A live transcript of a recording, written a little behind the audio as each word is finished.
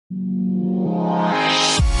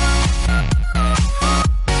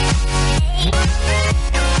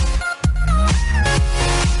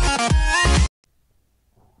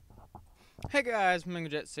guys,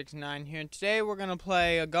 MangoJet69 here, and today we're gonna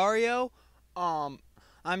play Agar.io.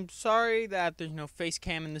 I'm sorry that there's no face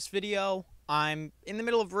cam in this video. I'm in the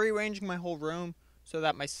middle of rearranging my whole room so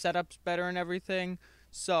that my setup's better and everything.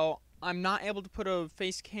 So I'm not able to put a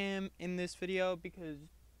face cam in this video because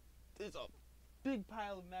there's a big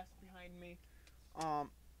pile of mess behind me,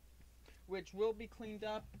 which will be cleaned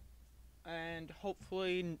up, and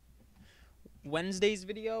hopefully Wednesday's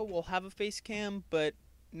video will have a face cam, but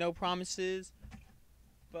no promises.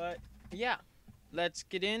 But yeah, let's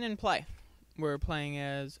get in and play. We're playing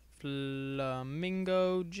as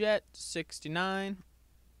FlamingoJet69.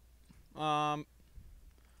 We're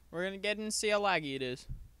gonna get in and see how laggy it is.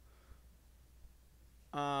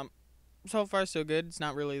 So far so good. It's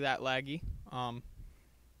not really that laggy.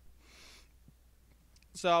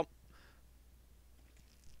 So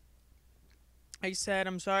like I said,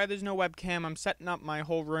 I'm sorry there's no webcam. I'm setting up my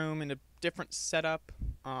whole room in a different setup,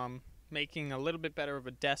 making a little bit better of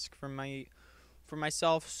a desk for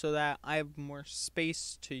myself so that I have more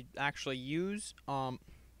space to actually use.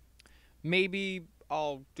 Maybe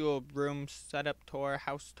I'll do a room setup tour,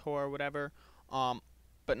 house tour, whatever.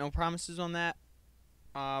 But no promises on that.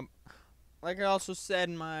 Like I also said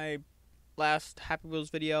in my last Happy Wheels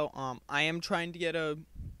video, I am trying to get a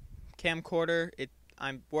camcorder.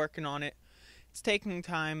 I'm working on it. It's taking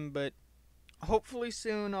time, but hopefully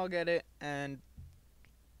soon I'll get it, and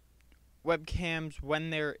webcams when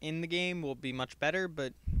they're in the game will be much better.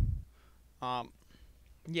 But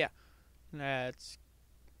yeah, that's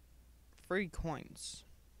free coins.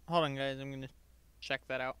 Hold on, guys, I'm gonna check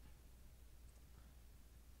that out.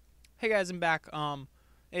 Hey guys, I'm back.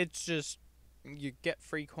 It's just you get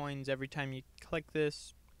free coins every time you click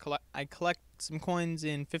this. I collect some coins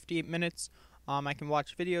in 58 minutes. I can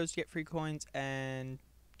watch videos, get free coins, and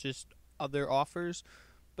just other offers.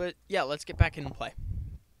 But yeah, let's get back in and play.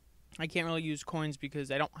 I can't really use coins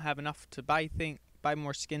because I don't have enough to buy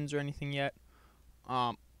more skins or anything yet,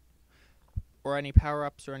 or any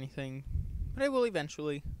power-ups or anything. But I will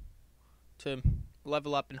eventually, to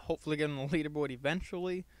level up and hopefully get on the leaderboard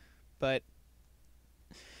eventually. But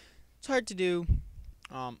it's hard to do.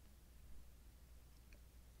 But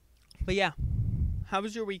yeah. How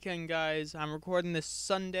was your weekend, guys? I'm recording this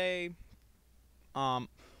Sunday. In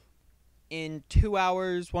 2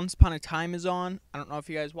 hours, Once Upon a Time is on. I don't know if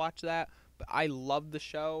you guys watch that, but I love the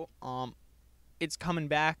show. It's coming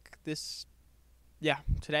back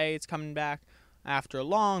today it's coming back after a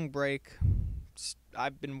long break.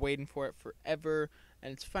 I've been waiting for it forever,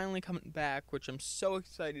 and it's finally coming back, which I'm so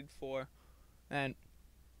excited for. And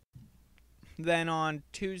then on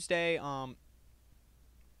Tuesday,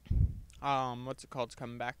 what's it called? It's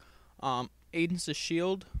coming back. Agents of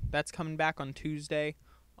S.H.I.E.L.D. That's coming back on Tuesday,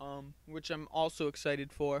 which I'm also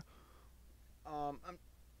excited for. I'm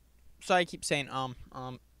sorry I keep saying, oh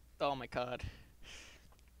my god.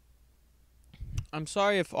 I'm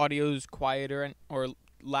sorry if audio is quieter or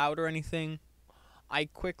loud or anything. I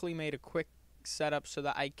quickly made a quick setup so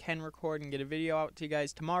that I can record and get a video out to you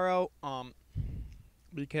guys tomorrow,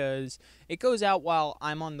 because it goes out while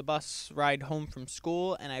I'm on the bus ride home from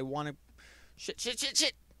school, and I want to...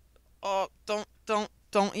 Shit. Oh, don't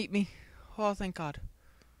eat me. Oh, thank God.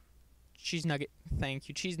 Cheese nugget. Thank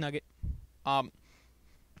you, cheese nugget.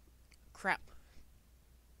 Crap.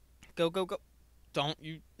 Go. Don't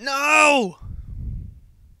you... No!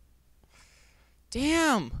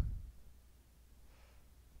 Damn!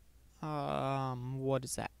 What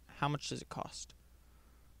is that? How much does it cost?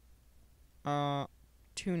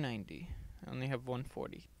 $2.90. I only have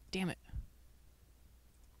 $1.40. Damn it.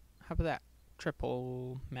 How about that?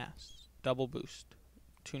 Triple mass. Double boost.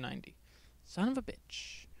 $2.90. Son of a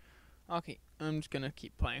bitch. Okay, I'm just gonna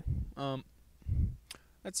keep playing.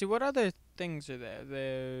 Let's see, what other things are there?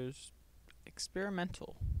 There's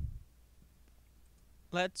experimental.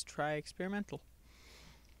 Let's try experimental.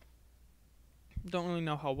 Don't really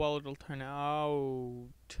know how well it'll turn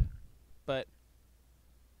out, but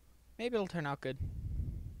maybe it'll turn out good.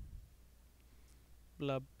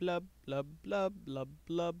 Blub, blub, blub, blub, blub,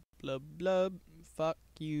 blub, blub, blub. Fuck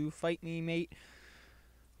you, fight me, mate.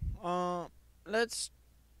 Let's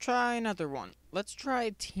try another one. Let's try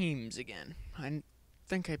teams again. I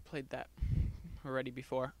think I played that already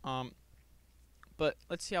before. But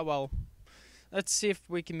let's see how well. Let's see if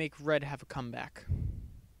we can make red have a comeback.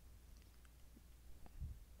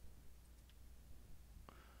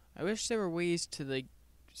 I wish there were ways to, like,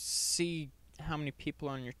 see how many people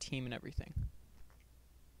are on your team and everything.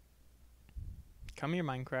 Come here,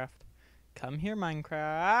 Minecraft. Come here,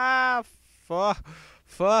 Minecraft. Ah, fuck.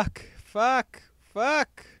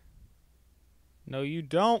 No, you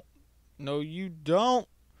don't.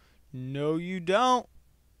 No, you don't.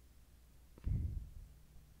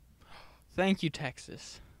 Thank you,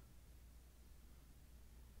 Texas.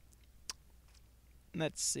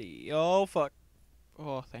 Let's see. Oh, fuck.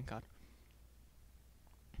 Oh, thank God.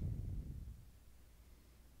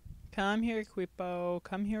 Come here, Equipo.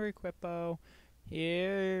 Come here, Equipo.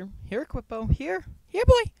 Here, Equipo. Here,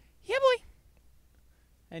 boy. Here, boy.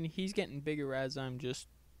 And he's getting bigger as I'm just.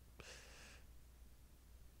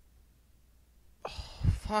 Oh,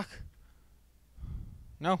 fuck.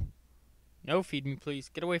 No. No, feed me, please.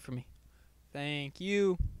 Get away from me. Thank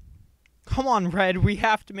you. Come on, Red. We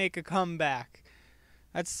have to make a comeback.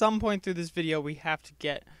 At some point through this video, we have to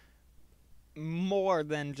get more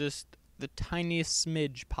than just the tiniest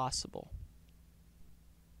smidge possible.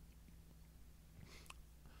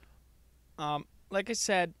 Like I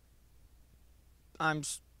said,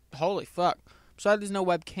 holy fuck. Sorry there's no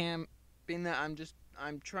webcam, being that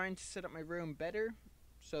I'm trying to set up my room better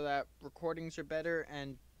so that recordings are better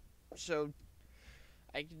and so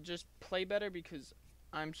I can just play better, because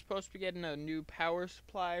I'm supposed to be getting a new power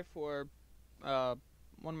supply for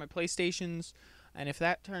one of my PlayStations, and if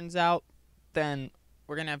that turns out, then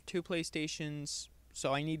we're gonna have 2 PlayStations,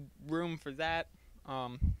 so I need room for that.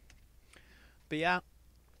 But yeah.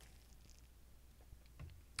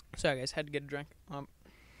 Sorry guys, had to get a drink. Come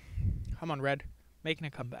on, Red, making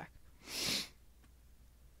a comeback.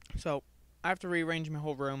 So I have to rearrange my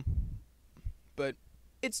whole room, but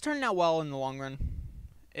it's turned out well in the long run.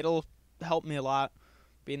 It'll help me a lot,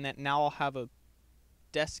 being that now I'll have a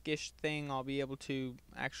desk-ish thing. I'll be able to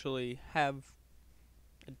actually have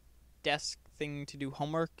a desk thing to do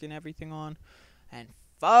homework and everything on. And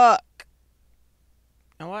fuck!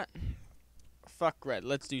 You know what? Fuck Red.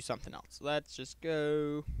 Let's do something else. Let's just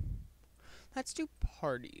go. Let's do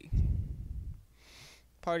party.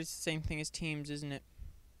 Party's the same thing as teams, isn't it?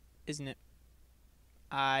 Isn't it?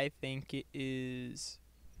 I think it is.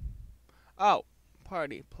 Oh,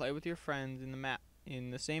 party. Play with your friends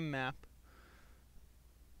in the same map.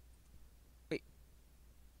 Wait.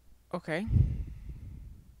 Okay.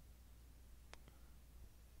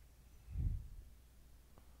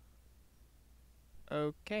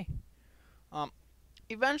 Okay.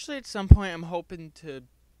 Eventually at some point I'm hoping to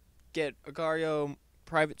get a Gario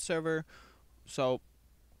private server so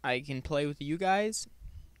I can play with you guys,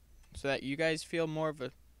 so that you guys feel more of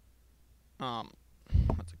a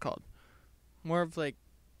what's it called? More of like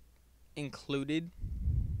included,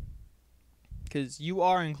 because you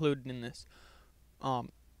are included in this.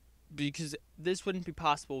 Because this wouldn't be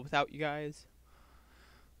possible without you guys.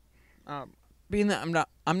 Being that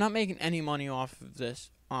I'm not making any money off of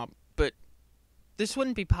this. But this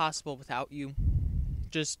wouldn't be possible without you.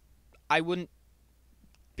 Just I wouldn't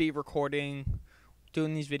be recording,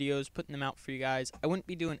 doing these videos, putting them out for you guys. I wouldn't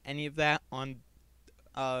be doing any of that on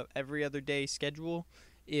every other day schedule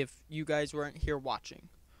if you guys weren't here watching.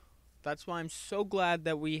 That's why I'm so glad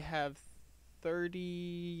that we have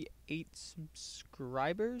 38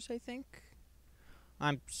 subscribers, I think.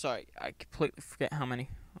 I'm sorry, I completely forget how many.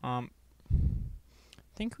 I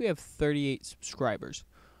think we have 38 subscribers.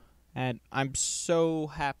 And I'm so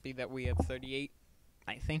happy that we have 38,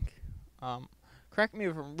 I think. Correct me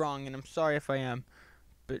if I'm wrong, and I'm sorry if I am,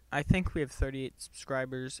 but I think we have 38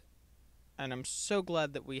 subscribers, and I'm so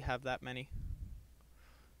glad that we have that many.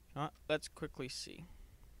 Let's quickly see.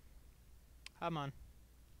 Come on.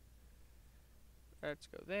 Let's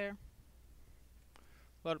go there.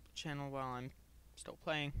 Load up the channel while I'm still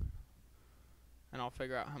playing, and I'll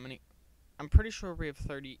figure out how many. I'm pretty sure we have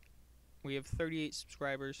 30. We have 38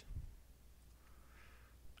 subscribers.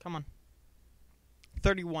 Come on.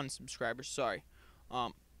 31 subscribers, sorry.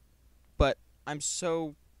 But I'm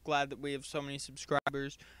so glad that we have so many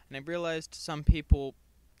subscribers, and I realized to some people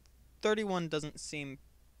 31 doesn't seem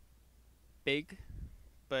big,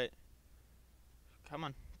 but come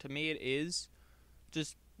on, to me it is.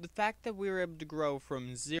 Just the fact that we were able to grow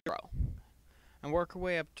from 0 and work our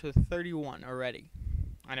way up to 31 already.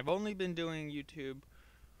 And I've only been doing YouTube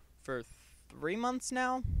for 3 months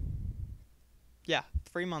now. Yeah,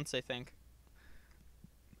 3 months, I think.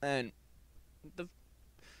 And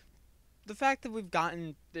the fact that we've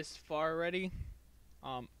gotten this far already,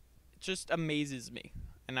 it just amazes me,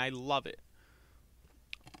 and I love it.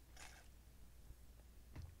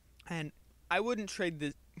 And I wouldn't trade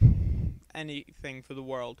this anything for the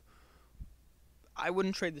world. I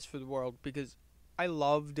wouldn't trade this for the world, because I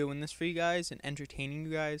love doing this for you guys and entertaining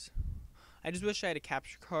you guys. I just wish I had a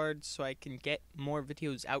capture card so I can get more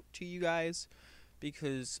videos out to you guys,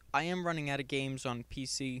 because I am running out of games on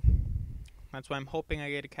PC. That's why I'm hoping I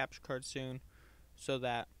get a capture card soon, so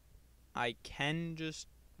that I can just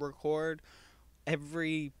record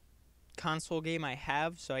every console game I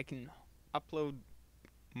have, so I can upload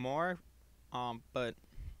more. But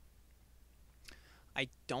I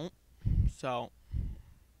don't. So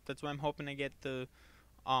that's why I'm hoping to get the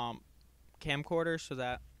camcorder so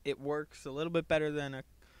that it works a little bit better than a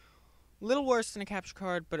little worse than a capture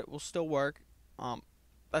card, but it will still work.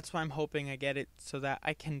 That's why I'm hoping I get it so that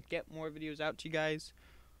I can get more videos out to you guys.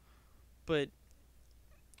 But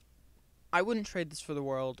I wouldn't trade this for the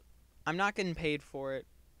world. I'm not getting paid for it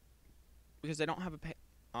because I don't have a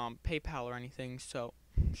PayPal or anything. So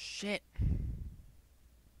shit.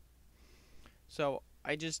 So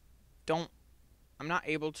I just don't. I'm not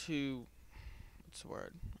able to. What's the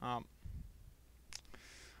word? I'm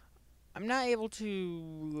not able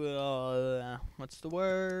to. What's the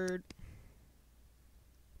word?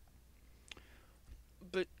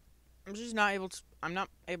 But I'm just not able to. I'm not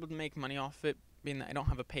able to make money off it, being that I don't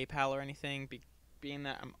have a PayPal or anything. Being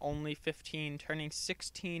that I'm only 15, turning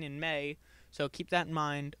 16 in May. So keep that in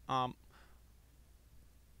mind.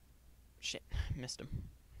 Shit, missed him.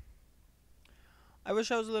 I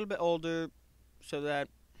wish I was a little bit older, so that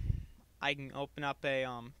I can open up a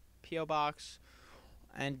PO box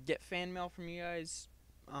and get fan mail from you guys.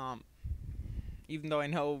 Even though I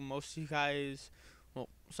know most of you guys, well,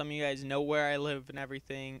 some of you guys know where I live and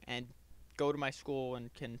everything, and go to my school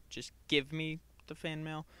and can just give me the fan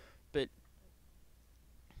mail. But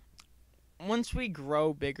once we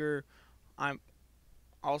grow bigger,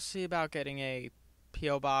 I'll see about getting a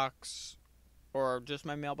PO box or just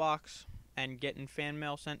my mailbox and getting fan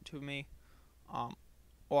mail sent to me.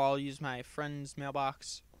 Or I'll use my friend's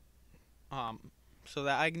mailbox. So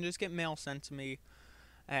that I can just get mail sent to me,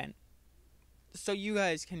 and so you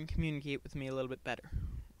guys can communicate with me a little bit better.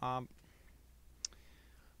 But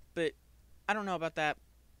I don't know about that.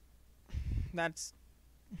 That's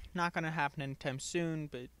not gonna happen anytime soon,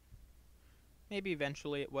 but maybe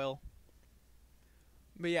eventually it will.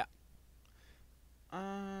 But yeah.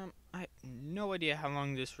 I have no idea how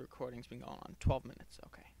long this recording's been going on. 12 minutes,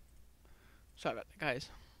 okay. Sorry about that, guys.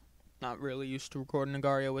 Not really used to recording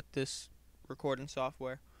Agario with this recording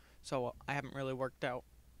software, so I haven't really worked out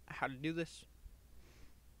how to do this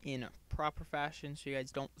in a proper fashion, so you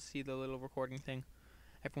guys don't see the little recording thing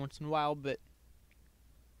every once in a while. But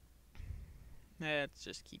let's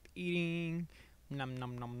just keep eating. Nom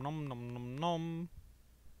nom nom nom nom nom nom.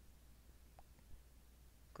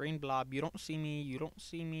 Green blob, you don't see me, you don't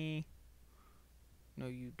see me. No,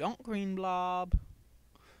 you don't, green blob.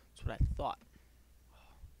 That's what I thought.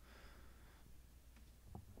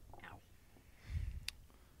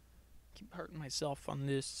 Hurting myself on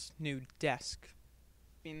this new desk,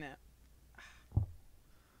 being that I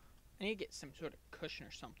need to get some sort of cushion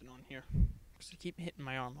or something on here because I keep hitting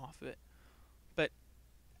my arm off of it. But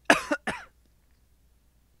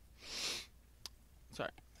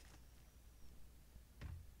sorry,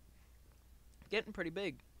 getting pretty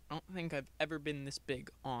big. I don't think I've ever been this big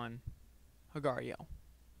on Agario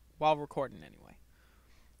while recording anyway.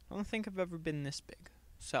 I don't think I've ever been this big.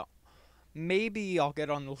 So maybe I'll get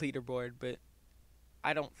on the leaderboard, but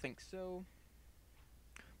I don't think so.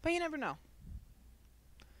 But you never know.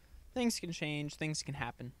 Things can change. Things can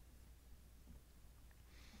happen.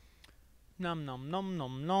 Nom nom nom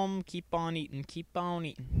nom nom. Keep on eating. Keep on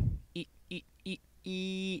eating. Eat, eat, eat,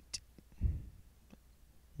 eat.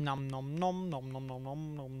 Nom nom nom nom nom nom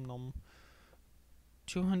nom nom nom.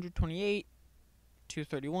 228.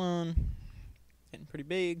 231. Getting pretty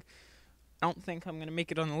big. I don't think I'm going to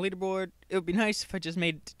make it on the leaderboard. It would be nice if I just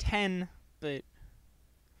made it to 10, but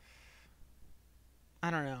I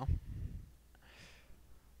don't know.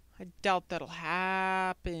 I doubt that'll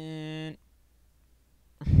happen.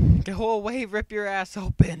 Go away, rip your ass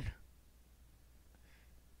open.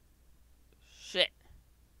 Shit.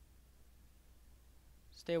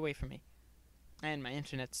 Stay away from me. And my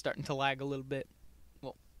internet's starting to lag a little bit.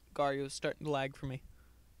 Well, Agario's starting to lag for me.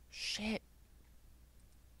 Shit.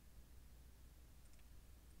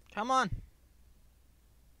 Come on.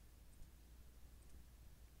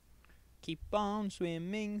 Keep on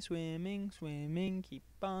swimming, swimming, swimming. Keep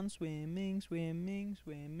on swimming, swimming,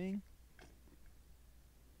 swimming.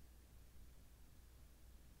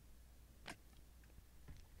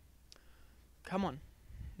 Come on.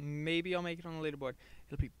 Maybe I'll make it on the leaderboard.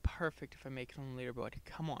 It'll be perfect if I make it on the leaderboard.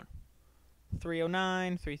 Come on.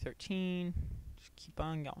 309, 313. Just keep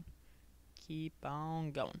on going. Keep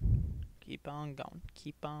on going. Keep on going.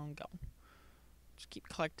 Keep on going. Just keep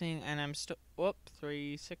collecting, and I'm still. Whoop,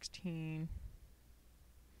 316.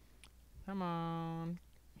 Come on.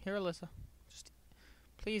 Here, Alyssa. Just,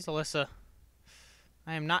 please, Alyssa.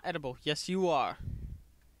 I am not edible. Yes, you are.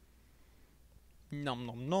 Nom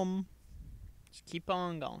nom nom. Just keep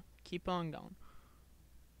on going. keep on going.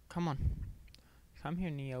 Come on. Come here,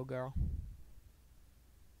 Neo girl.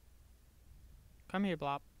 Come here,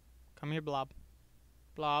 Blob. Come here, Blob.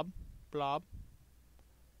 Blob. Blob.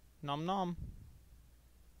 Nom nom.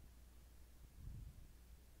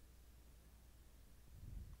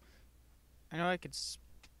 I know I could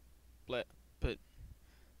split, but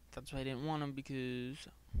that's why I didn't want them, because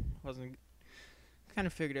I wasn't. Kind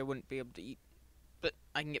of figured I wouldn't be able to eat, but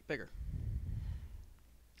I can get bigger.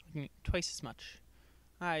 I can eat twice as much.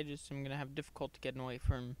 I just am gonna have difficulty getting away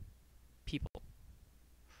from people.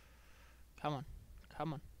 Come on,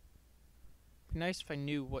 come on. It'd be nice if I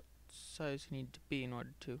knew what size I need to be in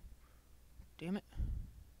order to. Damn it.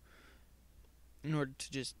 In order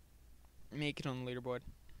to just make it on the leaderboard.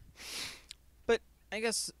 But I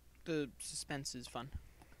guess the suspense is fun.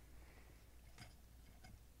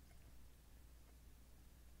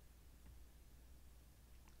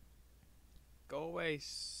 Go away,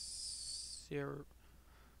 Sierra.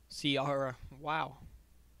 Wow.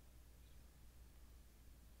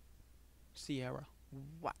 Sierra.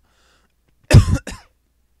 Wow.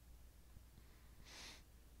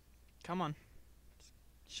 Come on.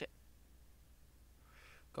 Shit.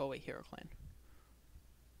 Go away, Hero Clan.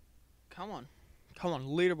 Come on. Come on,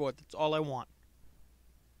 leaderboard. That's all I want.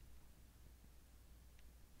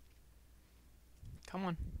 Come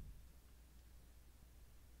on.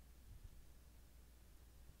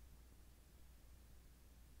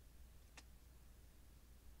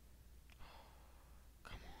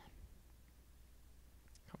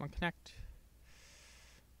 Come on, connect.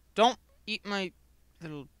 Don't eat my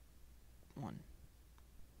little one.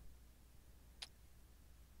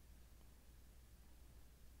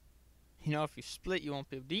 You know, if you split, you won't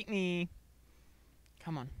be able to eat me.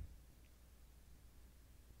 Come on.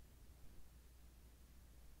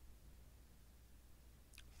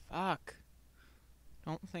 Fuck.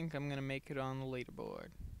 Don't think I'm gonna make it on the leaderboard.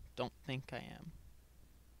 Don't think I am.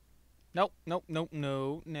 Nope, nope, nope,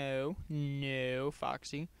 no, no, no,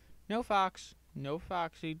 Foxy. No, Fox. No,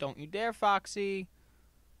 Foxy. Don't you dare, Foxy.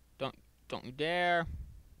 Don't you dare.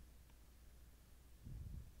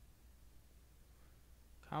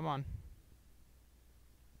 Come on.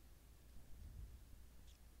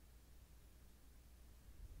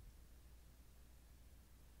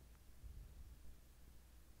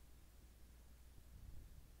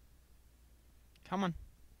 Come on.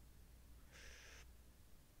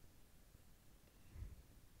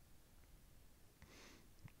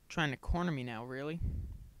 Trying to corner me now, really?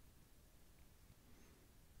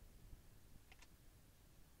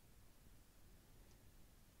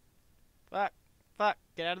 Fuck. Fuck.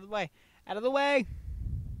 Get out of the way. Out of the way!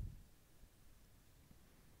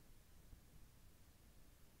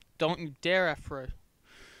 Don't you dare, Afro.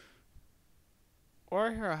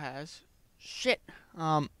 Or Hero has. Shit.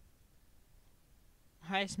 Highest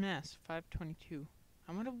mass, 522.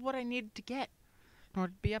 I wonder what I needed to get in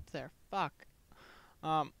order to be up there. Fuck.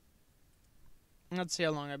 Let's see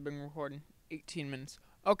how long I've been recording. 18 minutes.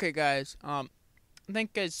 Okay, guys. Thank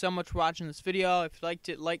you guys so much for watching this video. If you liked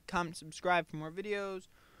it, like, comment, subscribe for more videos.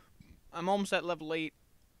 I'm almost at level 8.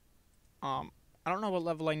 I don't know what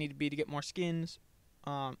level I need to be to get more skins.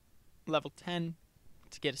 Level 10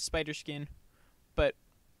 to get a spider skin. But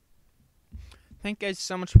thank you guys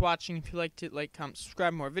so much for watching. If you liked it, like, comment,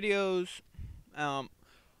 subscribe, more videos. I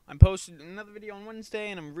posted another video on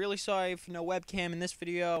Wednesday, and I'm really sorry for no webcam in this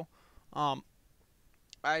video.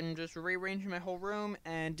 I'm just rearranging my whole room,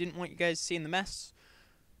 and didn't want you guys seeing the mess.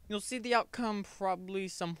 You'll see the outcome probably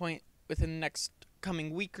some point within the next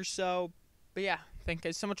coming week or so. But yeah, thank you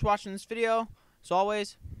guys so much for watching this video. As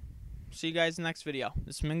always, see you guys in the next video.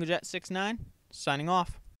 This is MingoJet69, signing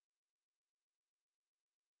off.